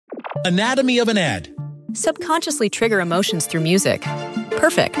Anatomy of an ad. Subconsciously trigger emotions through music.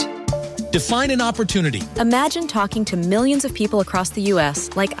 Perfect. Define an opportunity. Imagine talking to millions of people across the U.S.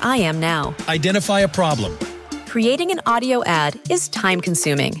 like I am now. Identify a problem. Creating an audio ad is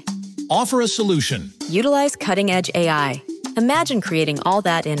time-consuming. Offer a solution. Utilize cutting-edge AI. Imagine creating all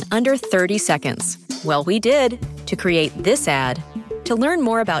that in under 30 seconds. Well, we did to create this ad. To learn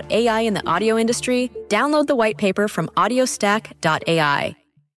more about AI in the audio industry, download the white paper from audiostack.ai.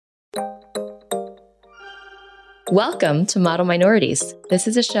 Welcome to Model Minorities. This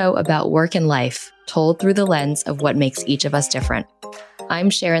is a show about work and life, told through the lens of what makes each of us different. I'm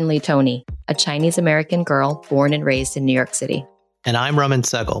Sharon Lee Toney, a Chinese-American girl born and raised in New York City. And I'm Raman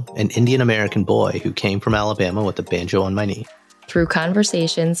Sehgal, an Indian-American boy who came from Alabama with a banjo on my knee. Through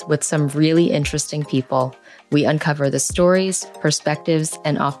conversations with some really interesting people, we uncover the stories, perspectives,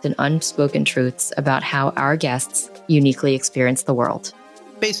 and often unspoken truths about how our guests uniquely experience the world.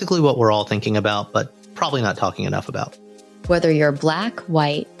 Basically what we're all thinking about, but probably not talking enough about. Whether you're black,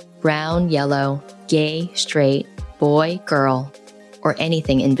 white, brown, yellow, gay, straight, boy, girl, or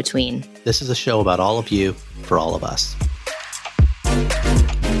anything in between. This is a show about all of you, for all of us.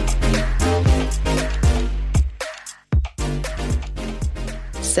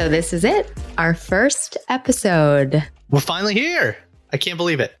 So this is it, our first episode. We're finally here. I can't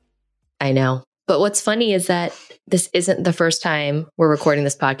believe it. I know. But what's funny is that this isn't the first time we're recording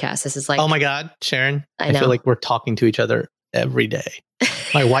this podcast. This is like... Oh my God, Sharon. I know. feel like we're talking to each other every day.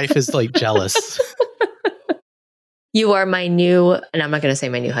 My wife is like jealous. You are my new, and I'm not going to say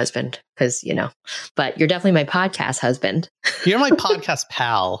my new husband because, you know, but you're definitely my podcast husband. You're my podcast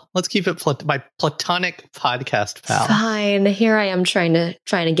pal. Let's keep it my platonic podcast pal. Fine. Here I am trying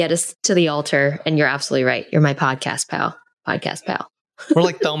to get us to the altar. And you're absolutely right. You're my podcast pal. Podcast pal. We're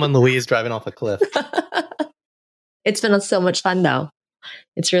like Thelma and Louise driving off a cliff. It's been so much fun, though.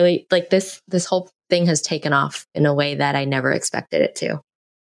 It's really like this whole thing has taken off in a way that I never expected it to.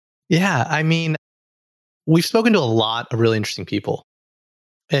 Yeah. I mean, we've spoken to a lot of really interesting people.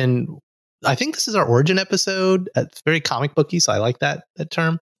 And I think this is our origin episode. It's very comic booky, so I like that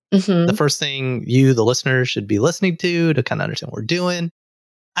term. Mm-hmm. The first thing you, the listeners, should be listening to kind of understand what we're doing.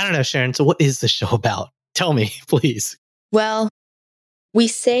 I don't know, Sharon. So what is the show about? Tell me, please. Well, we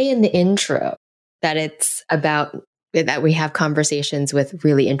say in the intro that it's about that we have conversations with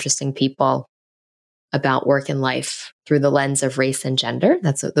really interesting people about work and life through the lens of race and gender.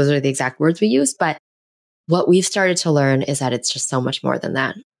 Those are the exact words we use. But what we've started to learn is that it's just so much more than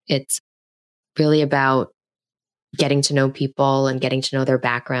that. It's really about getting to know people and getting to know their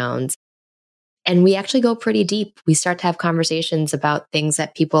backgrounds. And we actually go pretty deep. We start to have conversations about things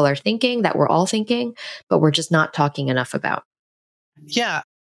that people are thinking, that we're all thinking, but we're just not talking enough about. Yeah,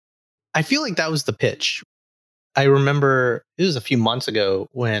 I feel like that was the pitch. I remember it was a few months ago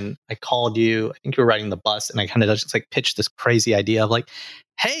when I called you. I think you were riding the bus, and I kind of just like pitched this crazy idea of like,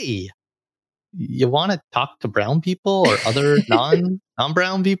 hey, you want to talk to brown people or other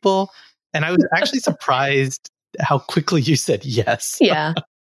non-brown people? And I was actually surprised how quickly you said yes. Yeah.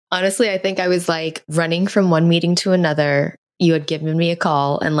 Honestly, I think I was like running from one meeting to another. You had given me a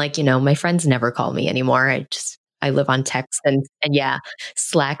call and like, you know, my friends never call me anymore. I live on text and yeah,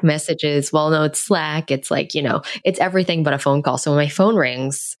 Slack messages. Well, no, it's Slack. It's like, you know, it's everything but a phone call. So when my phone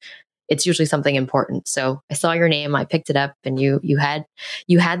rings, it's usually something important. So I saw your name, I picked it up, and you had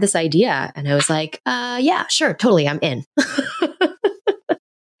this idea, and I was like, yeah, sure, totally, I'm in.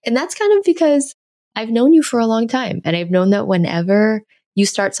 And that's kind of because I've known you for a long time, and I've known that whenever you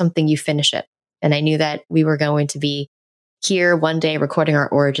start something, you finish it. And I knew that we were going to be here one day recording our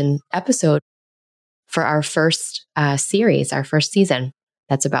origin episode for our first series, our first season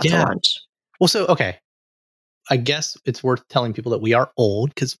that's about to launch. Well, so okay. I guess it's worth telling people that we are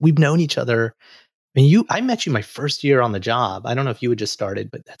old because we've known each other. I mean, I met you my first year on the job. I don't know if you had just started,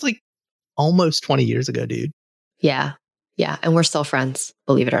 but that's like almost 20 years ago, dude. Yeah. Yeah. And we're still friends,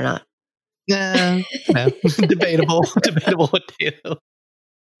 believe it or not. Yeah. Debatable what they do.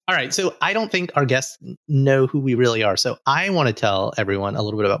 All right. So I don't think our guests know who we really are. So I want to tell everyone a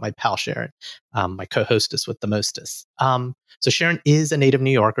little bit about my pal, Sharon, my co-hostess with the mostess. So Sharon is a native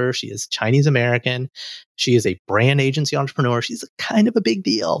New Yorker. She is Chinese American. She is a brand agency entrepreneur. She's kind of a big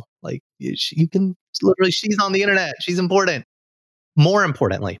deal. Like you can literally, she's on the internet. She's important. More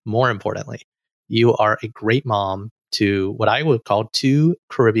importantly, you are a great mom to what I would call two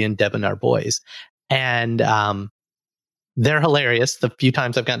Caribbean debonair boys. And they're hilarious the few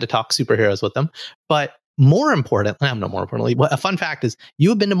times I've gotten to talk superheroes with them. But more importantly, a fun fact is you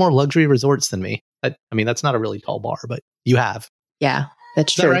have been to more luxury resorts than me. I mean, that's not a really tall bar, but you have. Yeah,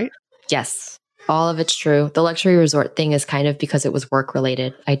 that's Is true. that right? Yes. All of it's true. The luxury resort thing is kind of because it was work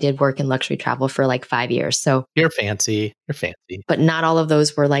related. I did work in luxury travel for like 5 years. So You're fancy. You're fancy. but not all of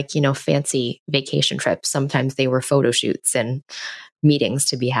those were like, fancy vacation trips. Sometimes they were photo shoots and meetings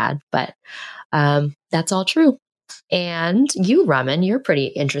to be had. But that's all true. And you, Raman, you're pretty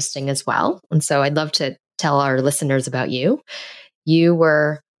interesting as well. And so I'd love to tell our listeners about you. You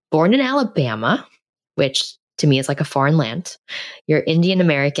were born in Alabama, which to me is like a foreign land. You're Indian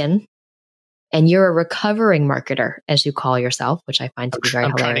American. And you're a recovering marketer, as you call yourself, which I find to be very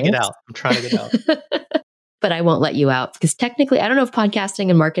hilarious. I'm trying to get out. But I won't let you out because technically, I don't know if podcasting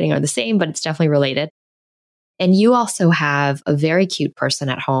and marketing are the same, but it's definitely related. And you also have a very cute person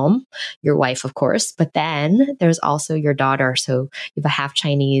at home, your wife, of course, but then there's also your daughter. So you have a half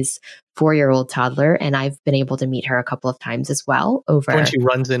Chinese 4-year-old toddler, and I've been able to meet her a couple of times as well over. When she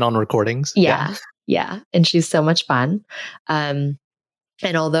runs in on recordings. Yeah. And she's so much fun. And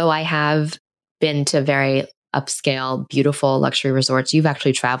although I have been to very upscale, beautiful luxury resorts, you've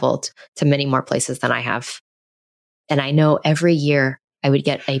actually traveled to many more places than I have. And I know every year I would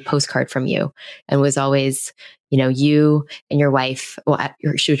get a postcard from you and was always, you and your wife,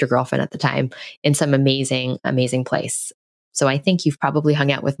 she was your girlfriend at the time, in some amazing, amazing place. So I think you've probably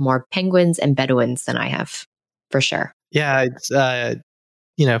hung out with more penguins and Bedouins than I have, for sure. Yeah, it's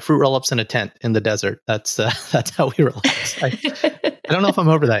fruit roll-ups in a tent in the desert. That's how we relax. I don't know if I'm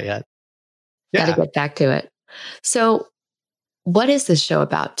over that yet. Yeah. Got to get back to it. So what is this show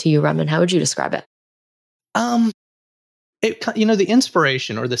about to you, Raman? How would you describe it? The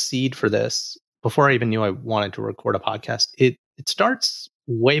inspiration or the seed for this, before I even knew I wanted to record a podcast, it starts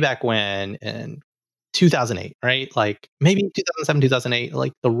way back when in 2008, right? Like maybe 2007, 2008,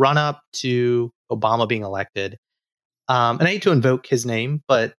 like the run up to Obama being elected. And I hate to invoke his name,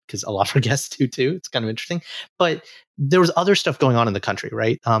 but because a lot of our guests do too, it's kind of interesting. But there was other stuff going on in the country,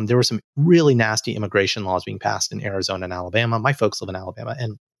 right? There were some really nasty immigration laws being passed in Arizona and Alabama. My folks live in Alabama,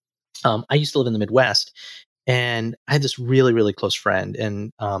 and I used to live in the Midwest. And I had this really, really close friend,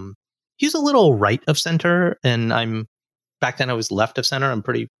 and he's a little right of center, and back then I was left of center. I'm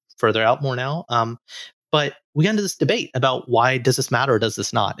pretty further out more now. But we got into this debate about why does this matter or does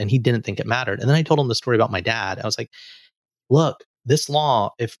this not? And he didn't think it mattered. And then I told him the story about my dad. I was like, look, this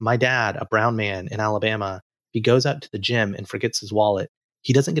law, if my dad, a brown man in Alabama, he goes out to the gym and forgets his wallet,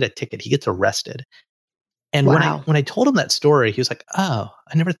 he doesn't get a ticket. He gets arrested. And Wow. when I told him that story, he was like, oh,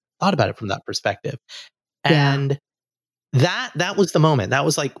 I never thought about it from that perspective. Yeah. And that was the moment. That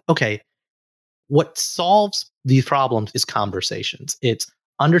was like, okay, what solves these problems is conversations. It's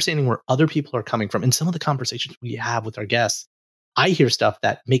understanding where other people are coming from. And some of the conversations we have with our guests, I hear stuff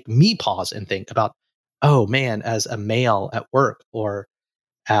that make me pause and think about, oh man, as a male at work or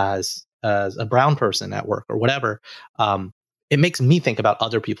as a brown person at work or whatever, it makes me think about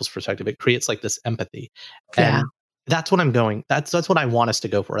other people's perspective. It creates like this empathy. Yeah. And that's what I'm going. That's what I want us to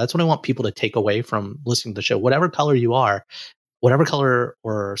go for. That's what I want people to take away from listening to the show. Whatever color you are, whatever color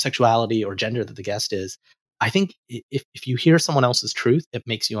or sexuality or gender that the guest is, I think if you hear someone else's truth, it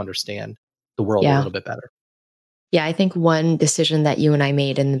makes you understand the world a little bit better. Yeah, I think one decision that you and I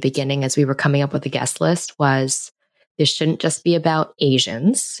made in the beginning as we were coming up with the guest list was this shouldn't just be about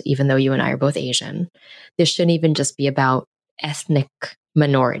Asians, even though you and I are both Asian. This shouldn't even just be about ethnic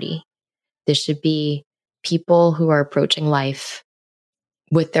minority. This should be people who are approaching life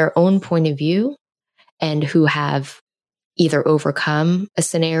with their own point of view and who have either overcome a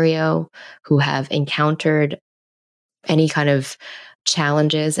scenario, who have encountered any kind of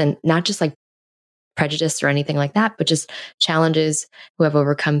challenges, and not just like prejudice or anything like that, but just challenges, who have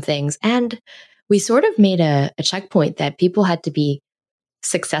overcome things. And we sort of made a checkpoint that people had to be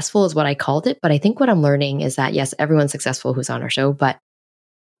successful is what I called it. But I think what I'm learning is that, yes, everyone's successful who's on our show, but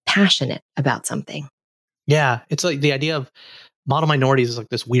passionate about something. Yeah. It's like the idea of model minorities is like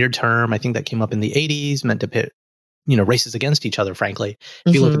this weird term. I think that came up in the 80s, meant to pit, races against each other, frankly.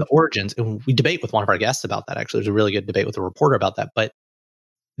 If you look at the origins, and we debate with one of our guests about that, actually. There's a really good debate with a reporter about that. But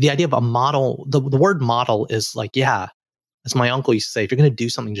the idea of a model, the word model is like, yeah, as my uncle used to say, if you're going to do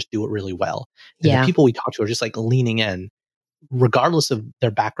something, just do it really well. And the people we talk to are just like leaning in, regardless of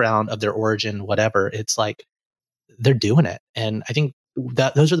their background, of their origin, whatever. It's like they're doing it. And I think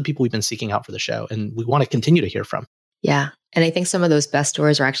that those are the people we've been seeking out for the show, and we want to continue to hear from. Yeah. And I think some of those best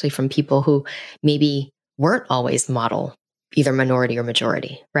stories are actually from people who maybe weren't always model, either minority or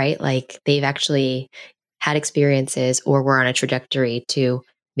majority, right? Like they've actually had experiences or were on a trajectory to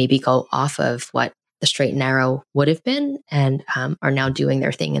maybe go off of what the straight and narrow would have been, and are now doing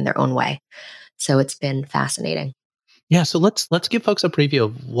their thing in their own way. So it's been fascinating. Yeah. So let's give folks a preview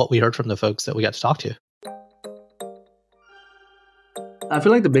of what we heard from the folks that we got to talk to. I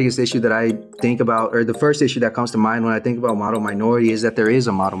feel like the biggest issue that I think about, or the first issue that comes to mind when I think about model minority, is that there is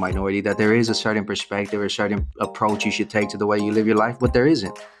a model minority, that there is a certain perspective or a certain approach you should take to the way you live your life, but there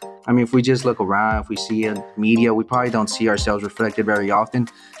isn't. I mean, if we just look around, if we see in media, we probably don't see ourselves reflected very often.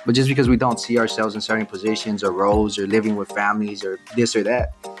 But just because we don't see ourselves in certain positions or roles or living with families or this or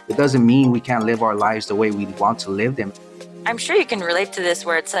that, it doesn't mean we can't live our lives the way we want to live them. I'm sure you can relate to this,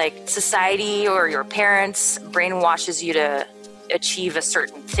 where it's like society or your parents brainwashes you to achieve a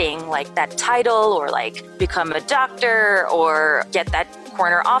certain thing, like that title, or like become a doctor, or get that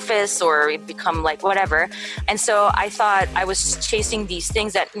corner office, or become like whatever. And so I thought I was chasing these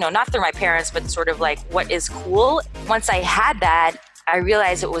things that, not through my parents, but sort of like what is cool. Once I had that, I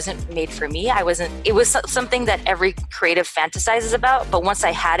realized it wasn't made for me. It was something that every creative fantasizes about. But once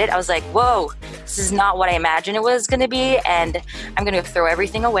I had it, I was like, whoa, this is not what I imagined it was going to be. And I'm going to throw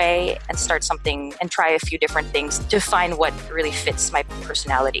everything away and start something and try a few different things to find what really fits my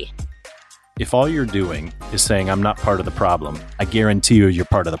personality. If all you're doing is saying, I'm not part of the problem, I guarantee you're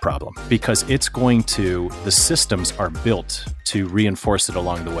part of the problem, because the systems are built to reinforce it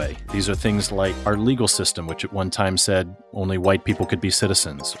along the way. These are things like our legal system, which at one time said only white people could be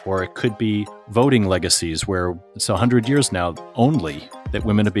citizens, or it could be voting legacies where it's 100 years now only that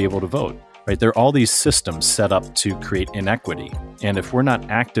women will be able to vote. Right? There are all these systems set up to create inequity. And if we're not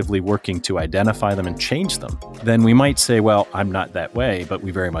actively working to identify them and change them, then we might say, well, I'm not that way, but we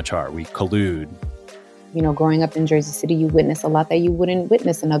very much are. We collude. Growing up in Jersey City, you witness a lot that you wouldn't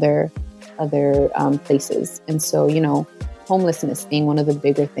witness in other places. And so, homelessness being one of the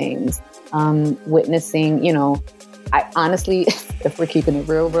bigger things, witnessing, I honestly, if we're keeping it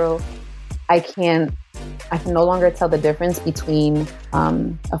real, bro, I can no longer tell the difference between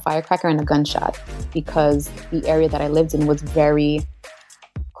a firecracker and a gunshot, because the area that I lived in was very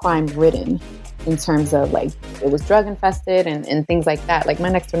crime ridden in terms of like, it was drug infested and things like that. Like my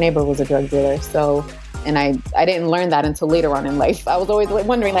next door neighbor was a drug dealer. So, and I didn't learn that until later on in life. I was always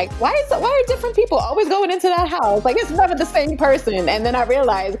wondering like, why are different people always going into that house? Like it's never the same person. And then I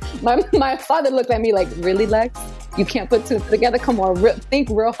realized my father looked at me like, really, Lex? You can't put two together? Come on, think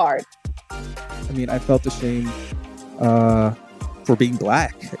real hard. I mean, I felt ashamed for being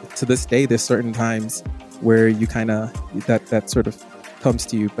Black. To this day, there's certain times where you kind of, that sort of comes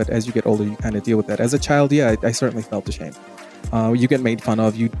to you. But as you get older, you kind of deal with that. As a child, yeah, I certainly felt ashamed. You get made fun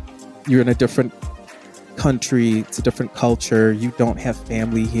of. You're in a different country. It's a different culture. You don't have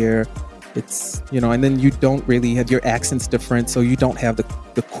family here. It's, and then you don't really have, your accent's different. So you don't have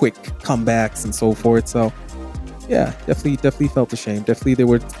the quick comebacks and so forth. So yeah, definitely felt ashamed. There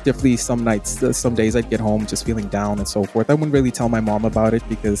were some nights, some days I'd get home just feeling down and so forth. I wouldn't really tell my mom about it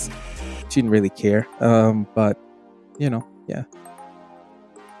because she didn't really care. But, yeah.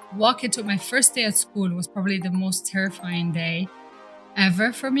 Walking to my first day at school was probably the most terrifying day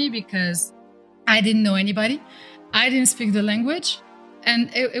ever for me, because I didn't know anybody. I didn't speak the language. And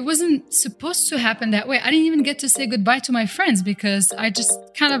it wasn't supposed to happen that way. I didn't even get to say goodbye to my friends because I just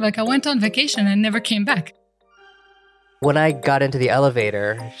kind of I went on vacation and never came back. When I got into the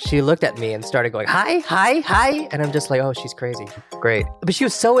elevator, she looked at me and started going, hi, hi, hi. And I'm just like, oh, she's crazy. Great. But she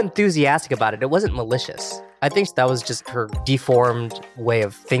was so enthusiastic about it. It wasn't malicious. I think that was just her deformed way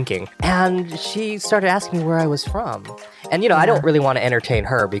of thinking. And she started asking me where I was from. And, I don't really want to entertain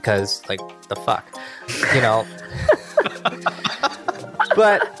her because, the fuck,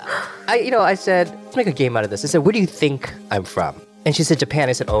 But, I said, let's make a game out of this. I said, where do you think I'm from? And she said, Japan.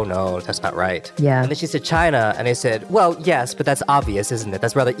 I said, oh, no, that's not right. Yeah. And then she said, China. And I said, well, yes, but that's obvious, isn't it?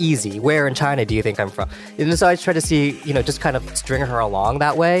 That's rather easy. Where in China do you think I'm from? And so I tried to see, just kind of string her along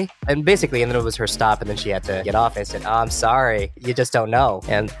that way. And basically, and then it was her stop. And then she had to get off. And I said, oh, I'm sorry. You just don't know.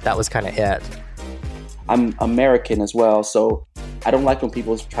 And that was kind of it. I'm American as well. So I don't like when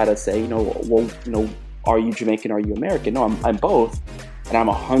people try to say, are you Jamaican? Are you American? No, I'm both. And I'm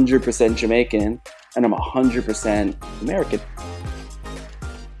 100% Jamaican. And I'm 100% American.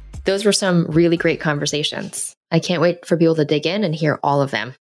 Those were some really great conversations. I can't wait for people to dig in and hear all of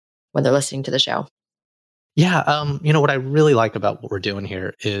them when they're listening to the show. Yeah. What I really like about what we're doing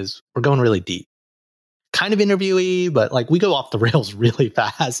here is we're going really deep. Kind of interviewee, but we go off the rails really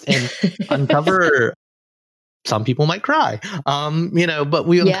fast and uncover, some people might cry, but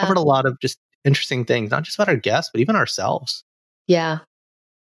we uncovered a lot of just interesting things, not just about our guests, but even ourselves. Yeah.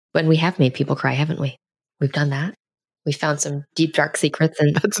 When we have made people cry, haven't we? We've done that. We found some deep, dark secrets.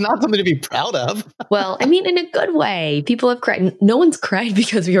 And that's not something to be proud of. Well, I mean, in a good way. People have cried. No one's cried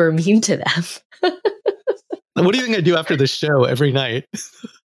because we were mean to them. What are you going to do after the show every night?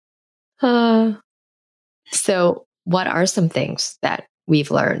 So what are some things that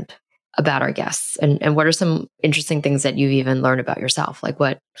we've learned about our guests? And what are some interesting things that you've even learned about yourself? Like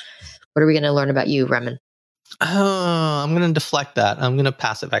what are we going to learn about you, Remen? Oh, I'm going to deflect that. I'm going to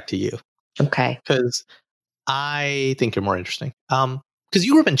pass it back to you. Okay. Because I think you're more interesting. Because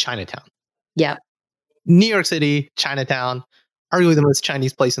you grew up in Chinatown. Yep. New York City, Chinatown, arguably the most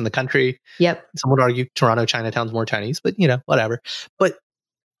Chinese place in the country. Yep. Some would argue Toronto, Chinatown's more Chinese, but whatever. But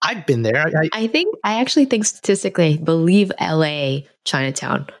I've been there. I actually think statistically, believe LA,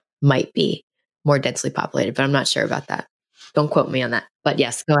 Chinatown might be more densely populated, but I'm not sure about that. Don't quote me on that. But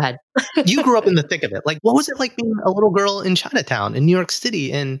yes, go ahead. You grew up in the thick of it. Like, what was it like being a little girl in Chinatown in New York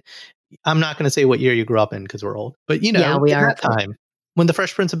City? And I'm not going to say what year you grew up in because we're old, but Yeah, we are that time when the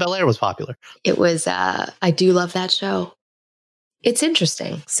Fresh Prince of Bel-Air was popular. It was, I do love that show. It's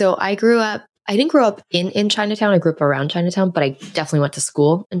interesting. So I didn't grow up in Chinatown. I grew up around Chinatown, but I definitely went to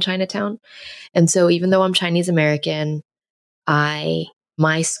school in Chinatown. And so even though I'm Chinese American, my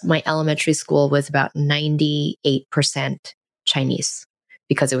elementary school was about 98% Chinese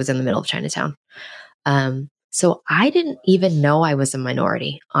because it was in the middle of Chinatown. So I didn't even know I was a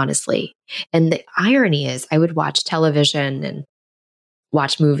minority, honestly. And the irony is I would watch television and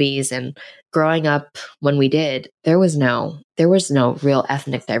watch movies, and growing up when we did, there was no real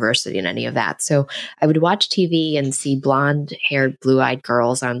ethnic diversity in any of that. So I would watch TV and see blonde haired, blue eyed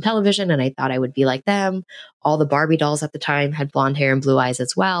girls on television, and I thought I would be like them. All the Barbie dolls at the time had blonde hair and blue eyes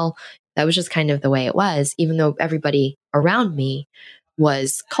as well. That was just kind of the way it was, even though everybody around me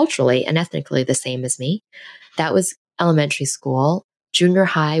was culturally and ethnically the same as me. That was elementary school. Junior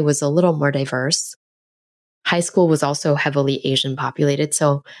high was a little more diverse. High school was also heavily Asian populated.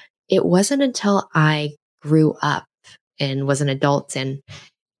 So it wasn't until I grew up and was an adult and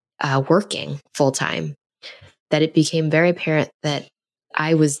working full time that it became very apparent that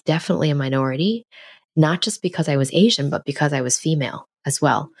I was definitely a minority, not just because I was Asian, but because I was female as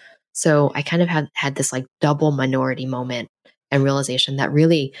well. So I kind of had this like double minority moment and realization that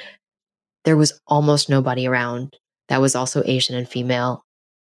really there was almost nobody around that was also Asian and female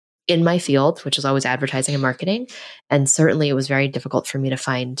in my field, which is always advertising and marketing. And certainly it was very difficult for me to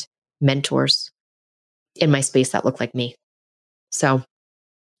find mentors in my space that looked like me. So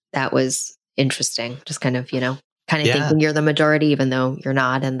that was interesting. Just kind of, thinking you're the majority, even though you're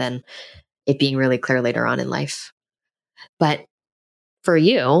not. And then it being really clear later on in life. But for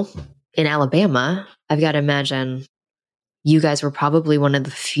you in Alabama, I've got to imagine you guys were probably one of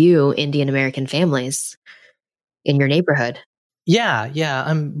the few Indian American families in your neighborhood. Yeah.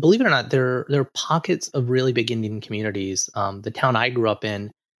 Believe it or not, there are pockets of really big Indian communities. The town I grew up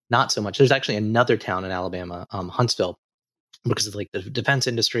in, not so much. There's actually another town in Alabama, Huntsville, because of like the defense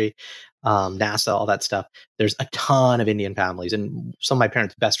industry, NASA, all that stuff. There's a ton of Indian families, and some of my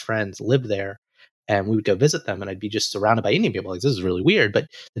parents' best friends lived there, and we would go visit them, and I'd be just surrounded by Indian people. Like, this is really weird. But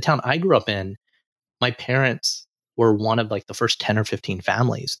the town I grew up in, my parents were one of like the first 10 or 15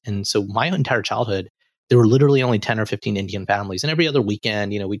 families. And so my entire childhood, there were literally only 10 or 15 Indian families. And every other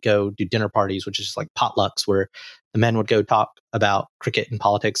weekend, we'd go do dinner parties, which is just like potlucks, where the men would go talk about cricket and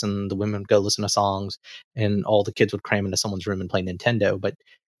politics and the women would go listen to songs, and all the kids would cram into someone's room and play Nintendo. But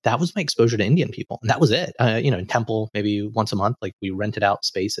that was my exposure to Indian people. And that was it. In Temple, maybe once a month, like we rented out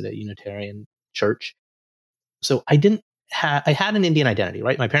space at a Unitarian church. So I had an Indian identity,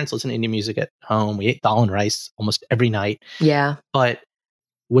 right? My parents listened to Indian music at home. We ate dal and rice almost every night. Yeah. But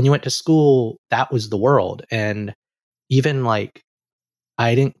when you went to school, that was the world. And even like,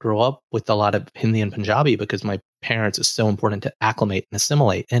 I didn't grow up with a lot of Hindi and Punjabi because my parents, it's so important to acclimate and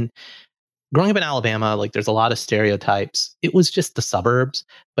assimilate. And growing up in Alabama, like there's a lot of stereotypes. It was just the suburbs.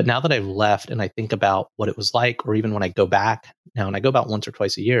 But now that I've left and I think about what it was like, or even when I go back now, and I go about once or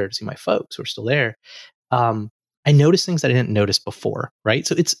twice a year to see my folks who are still there, I notice things that I didn't notice before, right?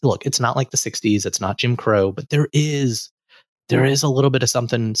 So it's not like the 60s, it's not Jim Crow, but there is a little bit of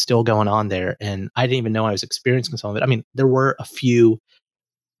something still going on there. And I didn't even know I was experiencing some of it. I mean, there were a few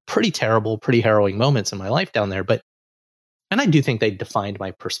pretty terrible, pretty harrowing moments in my life down there, and I do think they defined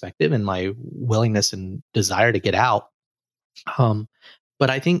my perspective and my willingness and desire to get out. But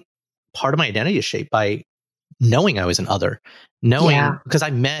I think part of my identity is shaped by knowing I was an other, because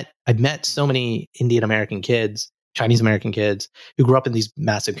I met so many Indian American kids, Chinese American kids who grew up in these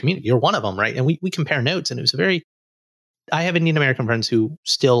massive communities. You're one of them, right? And we compare notes, and it was I have Indian American friends who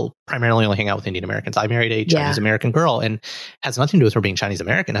still primarily only hang out with Indian Americans. I married a Chinese American girl, and has nothing to do with her being Chinese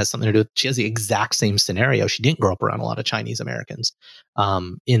American. It has something to do with, she has the exact same scenario. She didn't grow up around a lot of Chinese Americans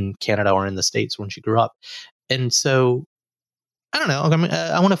in Canada or in the States when she grew up. And so, I don't know.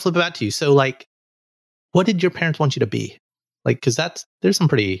 I want to flip it back to you. So like, what did your parents want you to be? Like, because there's some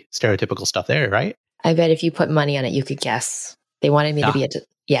pretty stereotypical stuff there, right? I bet if you put money on it, you could guess. They wanted me to be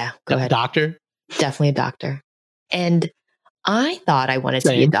Yeah, go ahead. Doctor? Definitely a doctor. And I thought I wanted to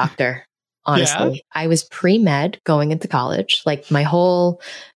be a Same. doctor. Honestly, Yeah. I was pre-med going into college. Like my whole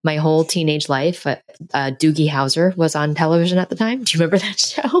teenage life, Doogie Howser was on television at the time. Do you remember that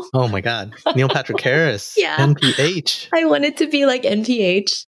show? Oh my God. Neil Patrick Harris. Yeah. NPH. I wanted to be like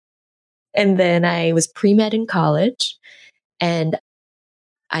NPH. And then I was pre-med in college and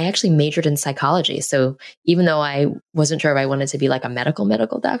I actually majored in psychology. So even though I wasn't sure if I wanted to be like a medical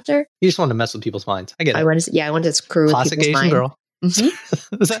doctor, You just wanted to mess with people's minds. I get it. I wanted to screw with Classic people's Asian mind. girl.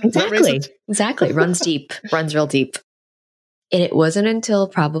 Mm-hmm. Is that racist? Exactly. Runs deep, runs real deep. And it wasn't until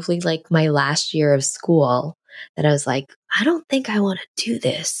probably like my last year of school that I was like, I don't think I want to do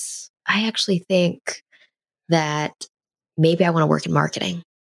this. I actually think that maybe I want to work in marketing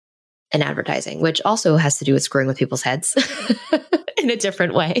and advertising, which also has to do with screwing with people's heads in a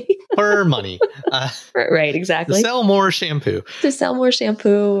different way. For money. Right, exactly. To sell more shampoo. To sell more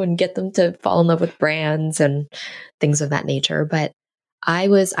shampoo and get them to fall in love with brands and things of that nature. But I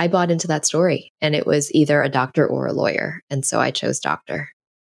bought into that story and it was either a doctor or a lawyer. And so I chose doctor,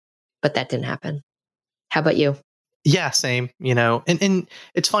 but that didn't happen. How about you? Yeah, same, and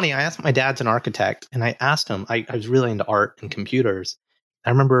it's funny. I asked my dad's an architect and I asked him, I was really into art and computers. I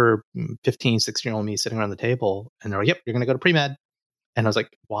remember 15, 16-year-old me sitting around the table and they're like, yep, you're going to go to pre-med. And I was like,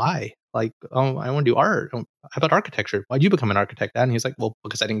 why? Like, oh, I want to do art. How about architecture? Why'd you become an architect, Dad? And he's like, well,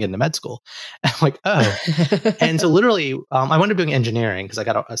 because I didn't get into med school. And I'm like, oh. And so literally, I wound up doing engineering because I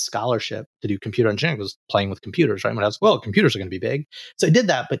got a scholarship to do computer engineering. I was playing with computers, right? When I was, well, computers are going to be big. So I did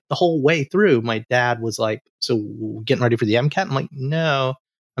that. But the whole way through, my dad was like, so getting ready for the MCAT? I'm like, no,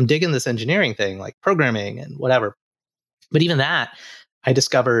 I'm digging this engineering thing, like programming and whatever. But even that, I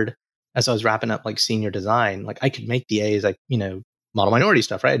discovered as I was wrapping up like senior design, like I could make the A's, model minority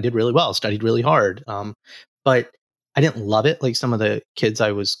stuff, right? I did really well, studied really hard. But I didn't love it like some of the kids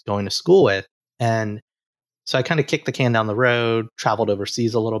I was going to school with. And so I kind of kicked the can down the road, traveled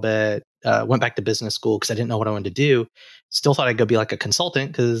overseas a little bit, went back to business school because I didn't know what I wanted to do. Still thought I'd go be like a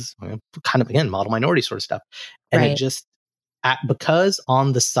consultant because kind of, again, model minority sort of stuff. And Right. it just, because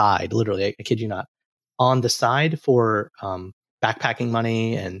on the side, literally, I kid you not, on the side for backpacking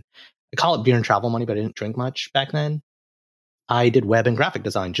money, and I call it beer and travel money, but I didn't drink much back then. I did web and graphic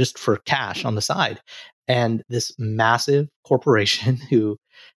design just for cash on the side. And this massive corporation who,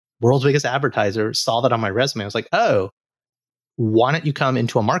 world's biggest advertiser, saw that on my resume. I was like, oh, why don't you come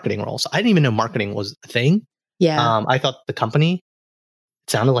into a marketing role? So I didn't even know marketing was a thing. Yeah. I thought the company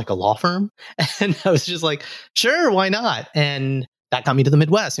sounded like a law firm. And I was just like, sure, why not? And that got me to the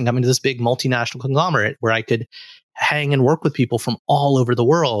Midwest and got me to this big multinational conglomerate where I could hang and work with people from all over the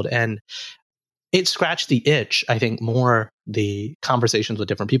world. And it scratched the itch, I think, more the conversations with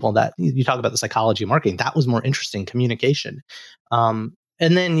different people. That you talk about the psychology of marketing, that was more interesting, communication. And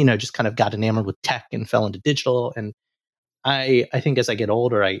then, just kind of got enamored with tech and fell into digital. And I think as I get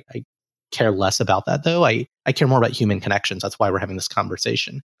older, I care less about that, though. I care more about human connections. That's why we're having this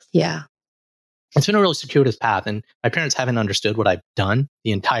conversation. Yeah. It's been a really circuitous path. And my parents haven't understood what I've done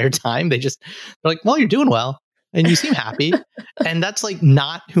the entire time. They're like, well, you're doing well. And you seem happy. And that's like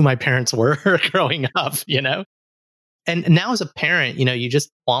not who my parents were growing up, And now as a parent, you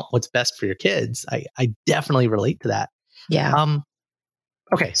just want what's best for your kids. I definitely relate to that. Yeah.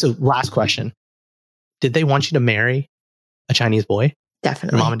 Okay, so last question. Did they want you to marry a Chinese boy?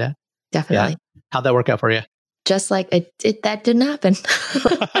 Definitely. Your mom and dad? Definitely. Yeah. How'd that work out for you? Just like that didn't happen.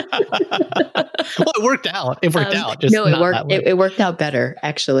 Well, it worked out. It worked out. Just no, it worked. It worked out better,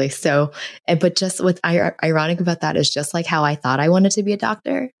 actually. So, but just what's ironic about that is just like how I thought I wanted to be a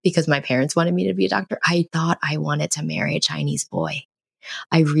doctor because my parents wanted me to be a doctor. I thought I wanted to marry a Chinese boy.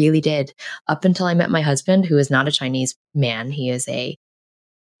 I really did. Up until I met my husband, who is not a Chinese man. He is a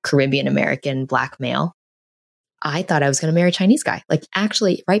Caribbean American black male. I thought I was going to marry a Chinese guy. Like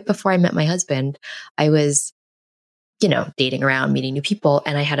actually, right before I met my husband, I was dating around, meeting new people.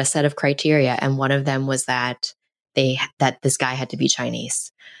 And I had a set of criteria. And one of them was that this guy had to be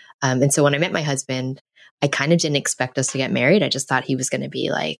Chinese. And so when I met my husband, I kind of didn't expect us to get married. I just thought he was going to be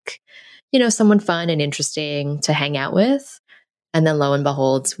like, someone fun and interesting to hang out with. And then lo and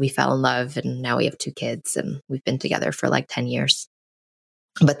behold, we fell in love and now we have 2 kids and we've been together for like 10 years.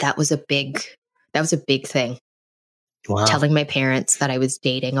 But that was a big thing. Wow. Telling my parents that I was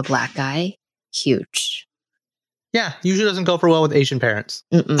dating a black guy, huge. Yeah, usually doesn't go for well with Asian parents.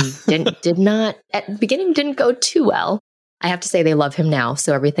 Did not at the beginning. Didn't go too well. I have to say they love him now,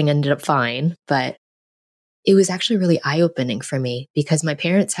 so everything ended up fine. But it was actually really eye-opening for me because my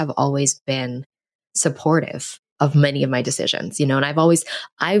parents have always been supportive of many of my decisions, and I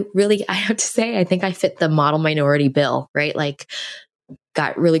have to say, I think I fit the model minority bill, right? Like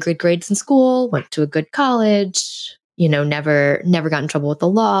got really good grades in school, went to a good college, never got in trouble with the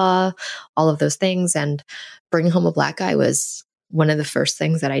law, all of those things. And bringing home a Black guy was one of the first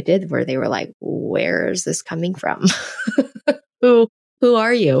things that I did where they were like, where is this coming from? Who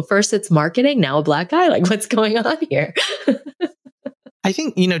are you? First it's marketing, now a Black guy. Like, what's going on here? I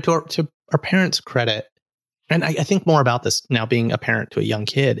think, to our parents' credit, and I think more about this now being a parent to a young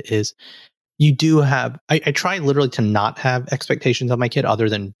kid, is you do have, I try literally to not have expectations of my kid other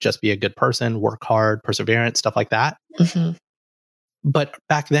than just be a good person, work hard, perseverance, stuff like that. Mm-hmm. But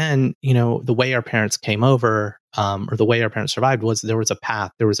back then, the way our parents came over, or the way our parents survived, was there was a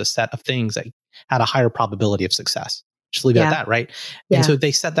path, there was a set of things that had a higher probability of success. Just leave it at that, right? Yeah. And so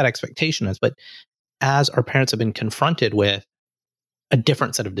they set that expectation but as our parents have been confronted with a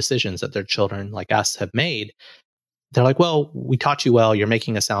different set of decisions that their children like us have made, they're like, well, we taught you well, you're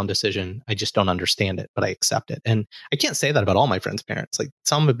making a sound decision. I just don't understand it, but I accept it. And I can't say that about all my friends' parents. Like,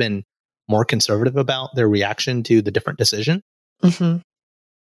 some have been more conservative about their reaction to the different decision. Mm-hmm.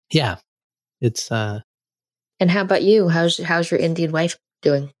 Yeah. It's And how about you? How's your Indian wife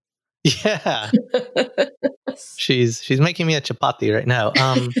doing? Yeah. She's making me a chapati right now.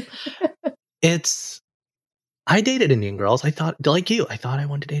 I dated Indian girls. I thought, like you, I thought I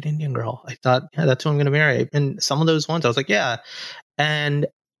wanted to date an Indian girl. I thought, yeah, that's who I'm going to marry. And some of those ones, I was like, yeah. And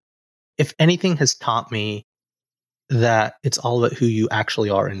if anything has taught me that it's all about who you actually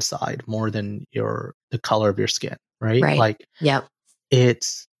are inside more than the color of your skin, right? Right. Like, yep. The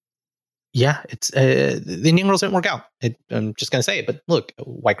Indian girls didn't work out. I'm just going to say it, but look,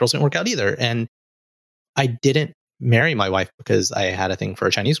 white girls didn't work out either. And I didn't marry my wife because I had a thing for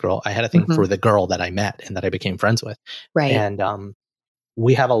a Chinese girl. I had a thing for the girl that I met and that I became friends with. Right. And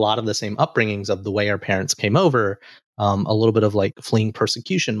we have a lot of the same upbringings of the way our parents came over. A little bit of like fleeing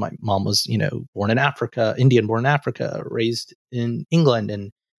persecution. My mom was, born in Africa, Indian born in Africa, raised in England. And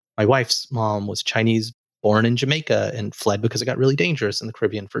my wife's mom was Chinese, born in Jamaica, and fled because it got really dangerous in the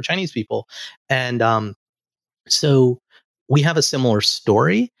Caribbean for Chinese people. And so we have a similar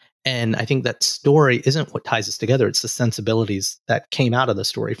story. And I think that story isn't what ties us together. It's the sensibilities that came out of the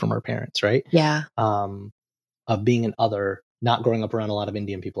story from our parents, right? Yeah. Of being an other, not growing up around a lot of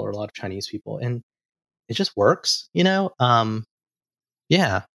Indian people or a lot of Chinese people. And it just works, Yeah.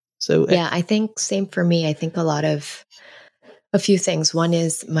 So yeah, I think same for me. I think a few things. One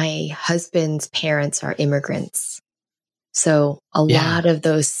is my husband's parents are immigrants. So a lot of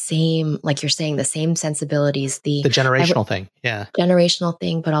those same, like you're saying, the same sensibilities, the generational thing. Yeah. Generational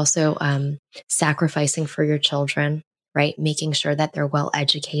thing, but also sacrificing for your children, right? Making sure that they're well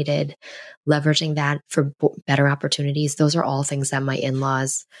educated, leveraging that for better opportunities. Those are all things that my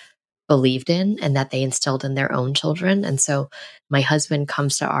in-laws believed in and that they instilled in their own children. And so my husband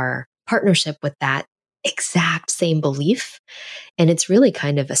comes to our partnership with that exact same belief. And it's really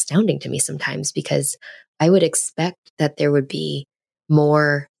kind of astounding to me sometimes because I would expect that there would be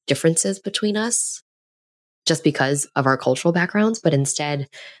more differences between us just because of our cultural backgrounds. But instead,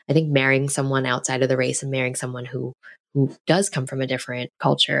 I think marrying someone outside of the race and marrying someone who does come from a different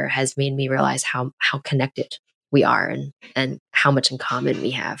culture has made me realize how connected we are and how much in common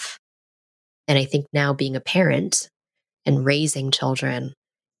we have. And I think now being a parent and raising children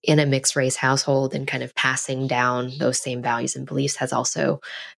in a mixed race household and kind of passing down those same values and beliefs has also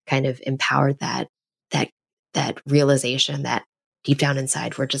kind of empowered that realization that deep down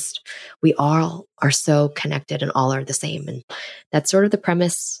inside, we all are so connected and all are the same. And that's sort of the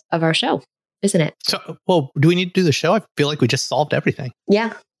premise of our show, isn't it? So, well, do we need to do the show? I feel like we just solved everything.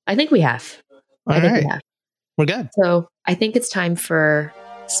 Yeah, I think we have. We have. We're good. So I think it's time for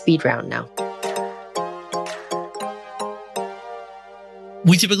speed round now.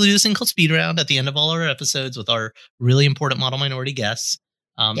 We typically do this thing called speed round at the end of all our episodes with our really important model minority guests.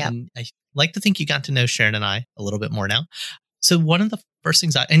 And I like to think you got to know Sharon and I a little bit more now. So one of the first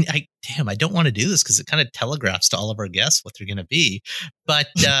things I don't want to do this because it kind of telegraphs to all of our guests what they're going to be. But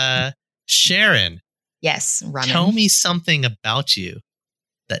Sharon. Yes, running. Tell me something about you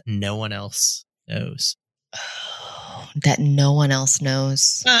that no one else knows. Oh, that no one else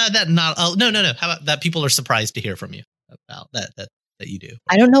knows. No. How about that people are surprised to hear from you about that you do?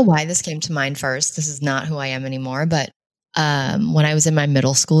 I don't know why this came to mind first. This is not who I am anymore. But when I was in my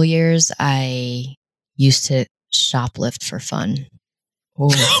middle school years, I used to shoplift for fun.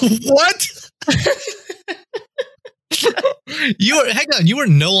 What? You are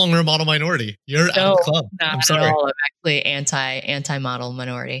no longer a model minority. You're out of the club. I'm sorry. At all. I'm actually anti model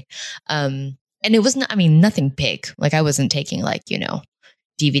minority. And it was nothing big. Like I wasn't taking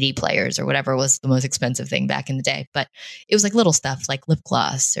DVD players or whatever was the most expensive thing back in the day. But it was like little stuff like lip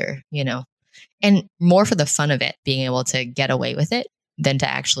gloss or, and more for the fun of it, being able to get away with it. than to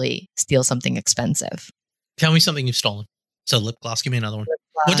actually steal something expensive. Tell me something you've stolen. So lip gloss. Give me another one.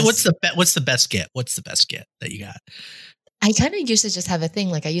 What's the best get? What's the best get that you got? I kind of used to just have a thing.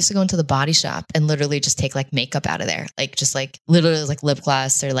 Like I used to go into the body shop and literally just take like makeup out of there. Like just like literally like lip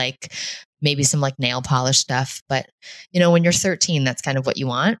gloss or like maybe some like nail polish stuff. But when you're 13, that's kind of what you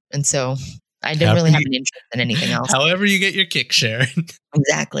want. And so I didn't really have an interest in anything else. However you get your kick, Sharon.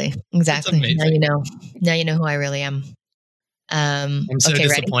 Exactly. Now you know. Now you know who I really am. I'm so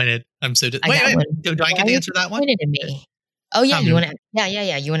disappointed. Ready? I'm so wait. Do I get to answer that one? In me. Oh yeah, you want to?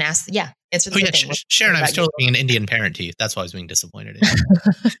 Yeah. You want to ask? Yeah, answer the thing. Sharon, I was totally being an Indian parent to you. That's why I was being disappointed.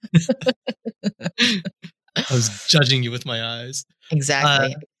 I was judging you with my eyes.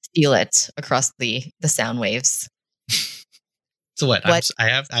 Exactly. Feel it across the sound waves. So what? I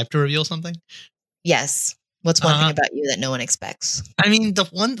have to reveal something? Yes. What's one thing about you that no one expects? I mean, the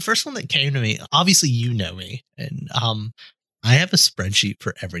first one that came to me, obviously you know me, and I have a spreadsheet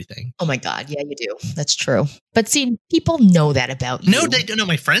for everything. Oh my God. Yeah, you do. That's true. But see, people know that about you. No, they don't know.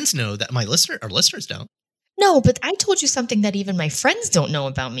 My friends know that. Our listeners don't. No, but I told you something that even my friends don't know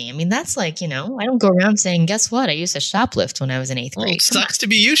about me. I mean, that's like, I don't go around saying, guess what? I used to shoplift when I was in 8th grade. It sucks to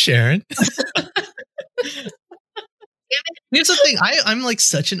be you, Sharon. Here's the thing. I'm like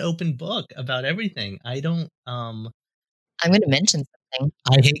such an open book about everything. I don't. I'm going to mention something.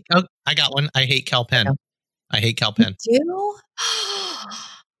 I got one. I hate Cal Pen. I hate Cal Pen. You do?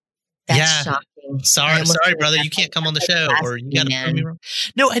 That's shocking. Sorry, brother. You can't come on the show, or you got to prove me wrong.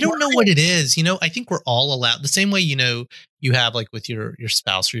 No, I don't know what it is. I think we're all allowed the same way. You have like with your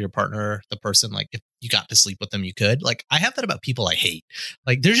spouse or your partner, the person like if you got to sleep with them, you could. Like I have that about people I hate.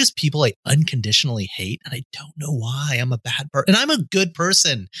 Like there's just people I unconditionally hate, and I don't know why. I'm a bad person, and I'm a good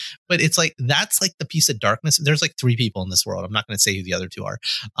person, but it's like that's like the piece of darkness. There's like 3 people in this world. I'm not going to say who the other 2 are.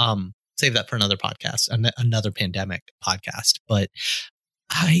 Save that for another podcast, another pandemic podcast. But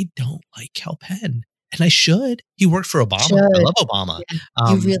I don't like Cal Penn, and I should. He worked for Obama. I love Obama.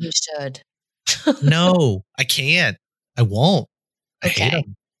 Yeah, you really should. No, I can't. I won't. I Okay. hate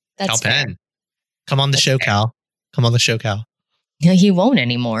him. That's Cal fair. Penn. Come on the show, fair. Cal. Come on the show, Cal. Yeah, he won't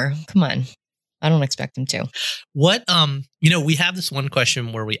anymore. Come on. I don't expect him to. What, we have this one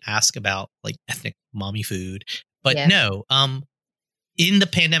question where we ask about like ethnic mommy food, but no, in the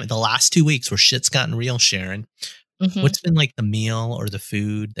pandemic, the last 2 weeks where shit's gotten real, Sharon, what's been like the meal or the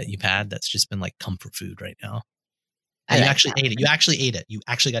food that you've had that's just been like comfort food right now? You actually ate it. You actually ate it. You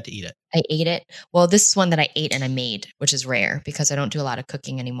actually got to eat it. I ate it. Well, this is one that I ate and I made, which is rare because I don't do a lot of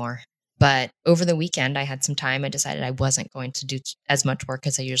cooking anymore. But over the weekend, I had some time. I decided I wasn't going to do as much work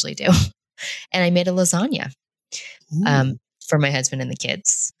as I usually do. And I made a lasagna for my husband and the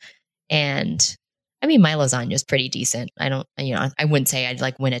kids. And I mean, my lasagna is pretty decent. I wouldn't say I'd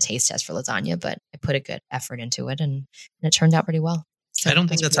like win a taste test for lasagna, but I put a good effort into it and it turned out pretty well. So I don't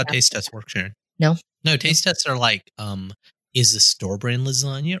think that's how taste tests work, Sharon. No, taste tests are like, is this store brand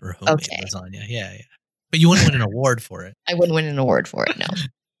lasagna or homemade lasagna? Yeah. But you wouldn't win an award for it. I wouldn't win an award for it.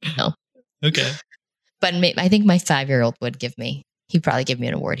 No. Okay. But I think my 5-year-old would he'd probably give me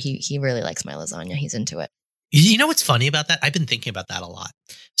an award. He really likes my lasagna. He's into it. You know what's funny about that? I've been thinking about that a lot.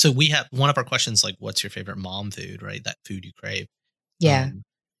 So we have one of our questions, like, what's your favorite mom food, right? That food you crave. Yeah.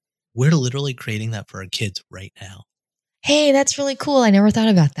 We're literally creating that for our kids right now. Hey, that's really cool. I never thought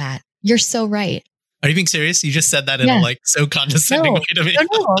about that. You're so right. Are you being serious? You just said that in a like so condescending way to me.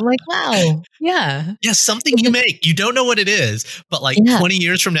 No. I'm like, wow. Yeah. Yeah, something you make. You don't know what it is, but like 20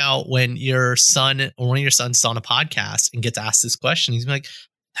 years from now, when your son or one of your sons is on a podcast and gets asked this question, he's like,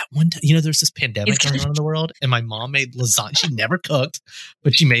 that one time, there's this pandemic going on in the world, and my mom made lasagna. She never cooked,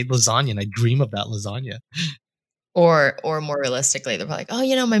 but she made lasagna, and I dream of that lasagna. Or more realistically, they're like,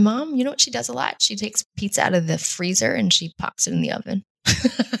 oh, my mom, you know what she does a lot? She takes pizza out of the freezer and she pops it in the oven.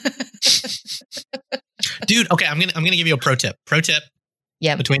 Dude, okay, I'm gonna give you a pro tip.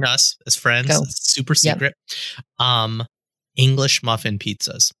 Yeah. Between us as friends, super secret. English muffin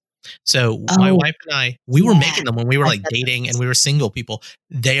pizzas. So my wife and I, we were making them when we were like dating and we were single people.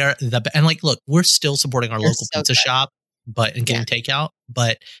 They are and like, look, we're still supporting our local pizza shop, and getting takeout,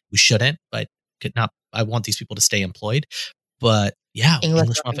 but we shouldn't. But could not. I want these people to stay employed. But yeah,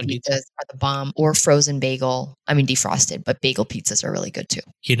 English muffin pizzas are the bomb. Or frozen bagel. I mean, defrosted, but bagel pizzas are really good too.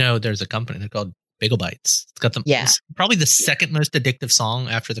 There's a company, they're called Bagel Bites. It's got probably the second most addictive song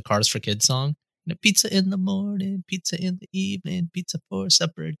after the Cars for Kids song. Pizza in the morning, pizza in the evening, pizza for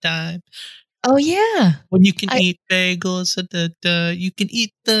supper time. Oh yeah, when you can eat bagels, you can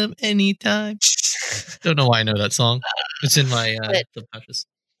eat them anytime. Don't know why I know that song. It's in my subconscious.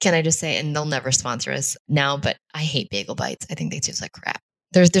 Can I just say, and they'll never sponsor us now, but I hate Bagel Bites. I think they taste like crap.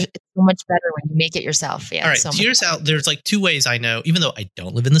 it's so much better when you make it yourself. Yeah. All right. So So much here's how, there's like two ways I know, even though I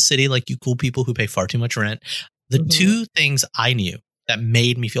don't live in the city like you cool people who pay far too much rent. The Mhm. two things I knew that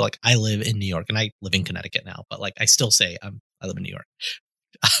made me feel like I live in New York, and I live in Connecticut now, but like I still say I live in New York.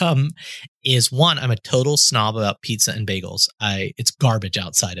 Is one, I'm a total snob about pizza and bagels. It's garbage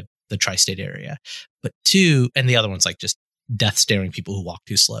outside of the tri-state area. But two, and the other one's like just death staring people who walk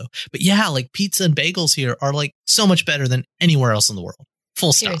too slow. But yeah, like pizza and bagels here are like so much better than anywhere else in the world.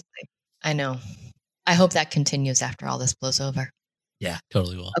 Full stop. Seriously. I know. I hope that continues after all this blows over. Yeah,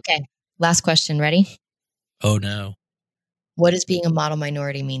 totally will. Okay. Last question. Ready? Oh no. What does being a model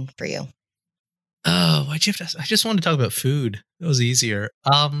minority mean for you? Oh, why'd you have to? I just wanted to talk about food. It was easier.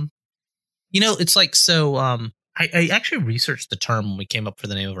 It's like so. I actually researched the term when we came up for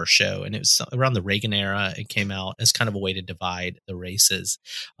the name of our show, and it was around the Reagan era. It came out as kind of a way to divide the races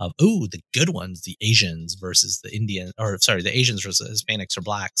of the good ones, the Asians versus the Indian, or sorry, the Asians versus Hispanics or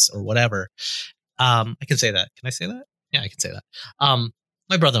blacks or whatever. I can say that. Can I say that? Yeah, I can say that.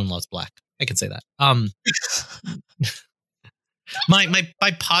 My brother-in-law's black. I can say that. My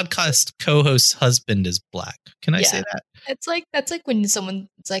podcast co-host's husband is black. Can I say that? That's like when someone's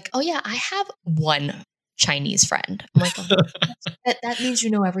like, "Oh yeah, I have one Chinese friend." I'm like, "Oh, that means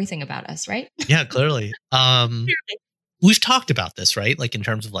you know everything about us, right?" Yeah, clearly. We've talked about this, right? Like in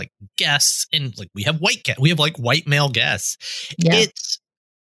terms of like guests, and like we have like white male guests. Yeah.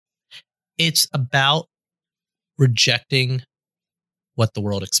 It's about rejecting what the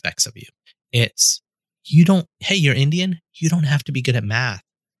world expects of you. Hey, you're Indian, you don't have to be good at math.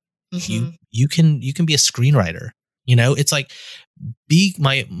 Mhm. You can be a screenwriter. It's like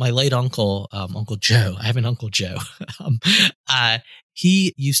my late uncle, Uncle Joe. I have an Uncle Joe.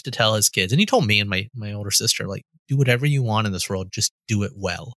 He used to tell his kids, and he told me and my older sister, like, do whatever you want in this world, just do it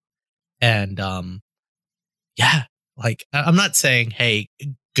well. And yeah, like I'm not saying, hey,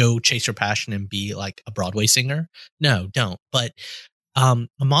 go chase your passion and be like a Broadway singer. No, don't. But a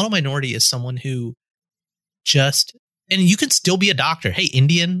model minority is someone who and you can still be a doctor. Hey,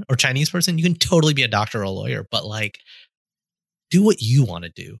 Indian or Chinese person, you can totally be a doctor or a lawyer, but like, do what you want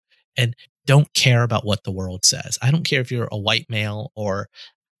to do and don't care about what the world says. I don't care if you're a white male or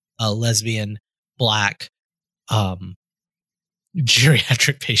a lesbian, black, geriatric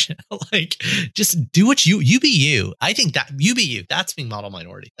patient. Like, just do what you be you. I think that you be you. That's being model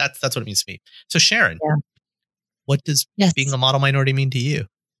minority. That's what it means to me. So Sharon, what does being a model minority mean to you?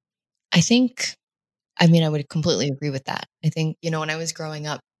 I would completely agree with that. I think, when I was growing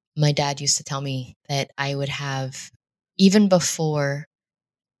up, my dad used to tell me that I would have, even before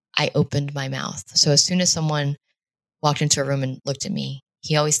I opened my mouth. So as soon as someone walked into a room and looked at me,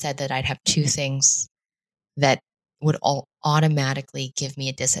 he always said that I'd have two things that would all automatically give me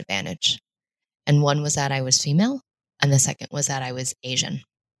a disadvantage. And one was that I was female, and the second was that I was Asian.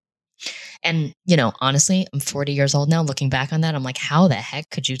 And, honestly, I'm 40 years old now. Looking back on that, I'm like, how the heck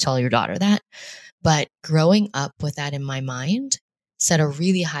could you tell your daughter that? But growing up with that in my mind set a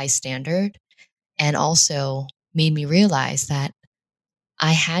really high standard, and also made me realize that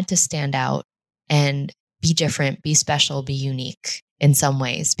I had to stand out and be different, be special, be unique in some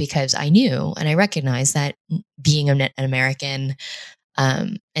ways, because I knew and I recognized that being an American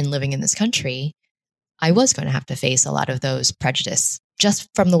and living in this country, I was going to have to face a lot of those prejudice just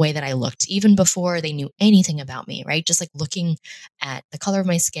from the way that I looked, even before they knew anything about me, right? Just like looking at the color of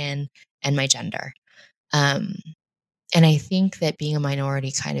my skin and my gender. And I think that being a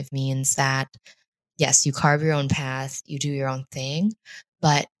minority kind of means that, yes, you carve your own path, you do your own thing,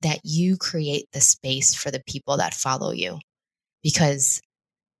 but that you create the space for the people that follow you. Because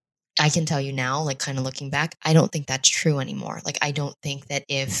I can tell you now, like kind of looking back, I don't think that's true anymore. Like, I don't think that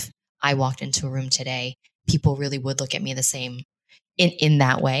if I walked into a room today, people really would look at me the same in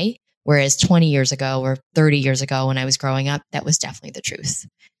that way. Whereas 20 years ago or 30 years ago when I was growing up, that was definitely the truth.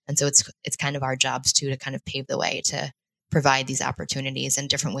 And so it's kind of our jobs too, to kind of pave the way to provide these opportunities and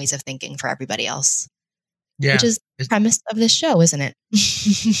different ways of thinking for everybody else. Yeah. Which is the premise of this show, isn't it?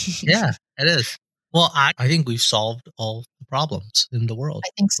 Yeah, it is. Well, I think we've solved all the problems in the world. I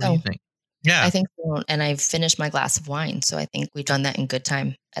think What do so. you think? Yeah. I think so. And I've finished my glass of wine. So I think we've done that in good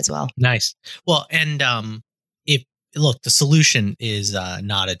time as well. Nice. Well, and the solution is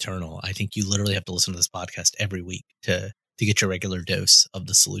not eternal. I think you literally have to listen to this podcast every week to get your regular dose of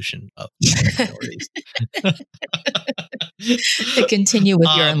the solution of minorities. To continue with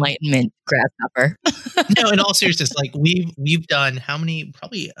your enlightenment, grasshopper. No, in all seriousness, like we've done how many?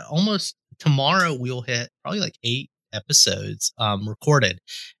 Probably almost tomorrow we'll hit probably like 8 episodes recorded,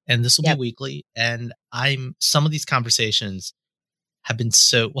 and this will be weekly. And some of these conversations have been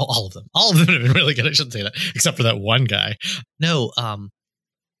all of them have been really good. I shouldn't say that, except for that one guy. No,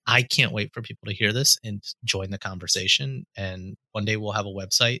 I can't wait for people to hear this and join the conversation. And one day we'll have a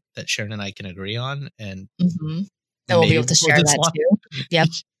website that Sharon and I can agree on. And And we'll be able to share that too. Yep.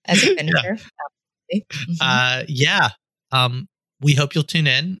 As a finisher. Yeah. We hope you'll tune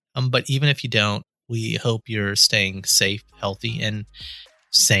in. But even if you don't, we hope you're staying safe, healthy, and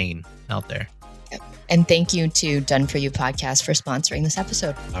sane out there. Yep. And thank you to Done For You Podcast for sponsoring this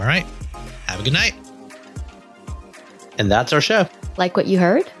episode. All right. Have a good night. And that's our show. Like what you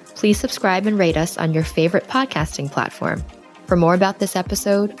heard? Please subscribe and rate us on your favorite podcasting platform. For more about this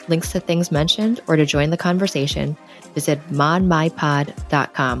episode, links to things mentioned, or to join the conversation, visit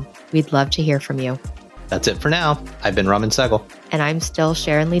modmypod.com. We'd love to hear from you. That's it for now. I've been Raman Sehgal. And I'm still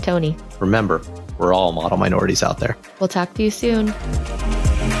Sharon Lee Tony. Remember, we're all model minorities out there. We'll talk to you soon.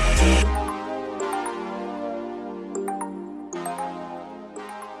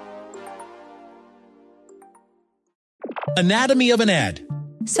 Anatomy of an ad.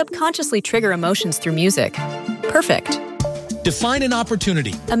 Subconsciously trigger emotions through music. Perfect. Define an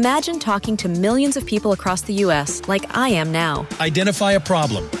opportunity. Imagine talking to millions of people across the U.S. like I am now. Identify a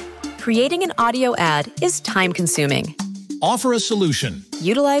problem. Creating an audio ad is time-consuming. Offer a solution.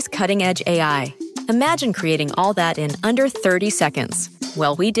 Utilize cutting-edge AI. Imagine creating all that in under 30 seconds.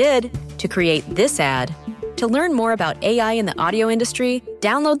 Well, we did to create this ad. To learn more about AI in the audio industry,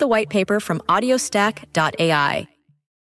 download the white paper from audiostack.ai.